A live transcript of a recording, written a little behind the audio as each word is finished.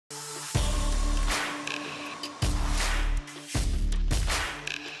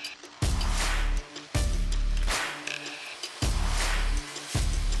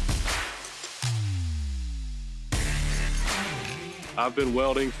I've been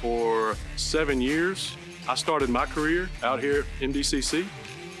welding for 7 years. I started my career out here at MDCC,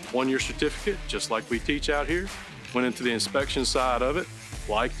 1-year certificate, just like we teach out here. Went into the inspection side of it,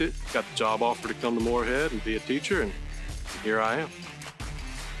 liked it, got the job offer to come to Moorhead and be a teacher, and here I am.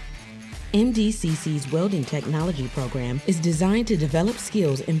 MDCC's welding technology program is designed to develop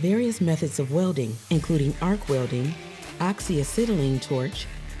skills in various methods of welding, including arc welding, oxyacetylene torch,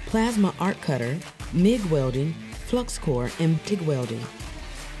 plasma arc cutter, MIG welding, flux core, and TIG welding.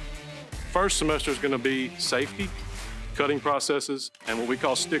 First semester is going to be safety, cutting processes, and what we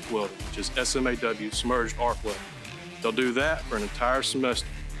call stick welding, which is SMAW, submerged arc welding. They'll do that for an entire semester.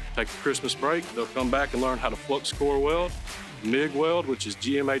 Take the Christmas break, they'll come back and learn how to flux core weld, MIG weld, which is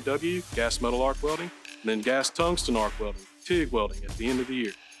GMAW, gas metal arc welding, and then gas tungsten arc welding, TIG welding at the end of the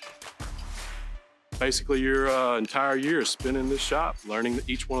year. Basically, your entire year is spent in this shop learning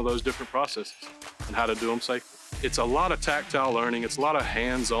each one of those different processes and how to do them safely. It's a lot of tactile learning, it's a lot of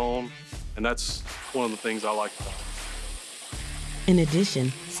hands-on, and that's one of the things I like about it. In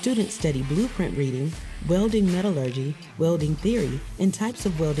addition, students study blueprint reading, welding metallurgy, welding theory, and types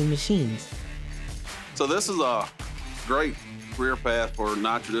of welding machines. So this is a great career path for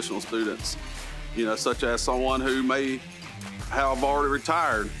non-traditional students, such as someone who may have already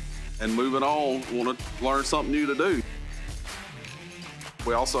retired and moving on, want to learn something new to do.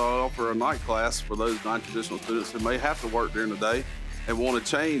 We also offer a night class for those non-traditional students who may have to work during the day and want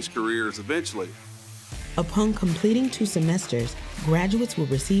to change careers eventually. Upon completing 2 semesters, graduates will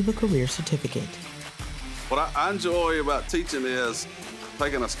receive a career certificate. What I enjoy about teaching is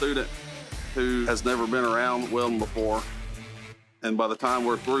taking a student who has never been around welding before, and by the time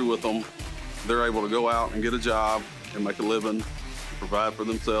we're through with them, they're able to go out and get a job and make a living, provide for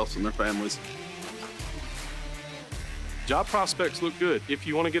themselves and their families. Job prospects look good. If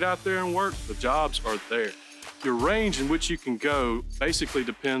you want to get out there and work, the jobs are there. Your range in which you can go basically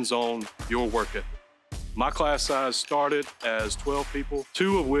depends on your work ethic. My class size started as 12 people,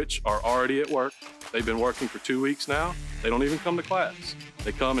 2 of which are already at work. They've been working for 2 weeks now. They don't even come to class.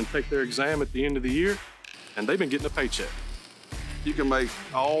 They come and take their exam at the end of the year, and they've been getting a paycheck. You can make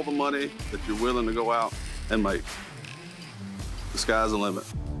all the money that you're willing to go out and make. The sky's the limit.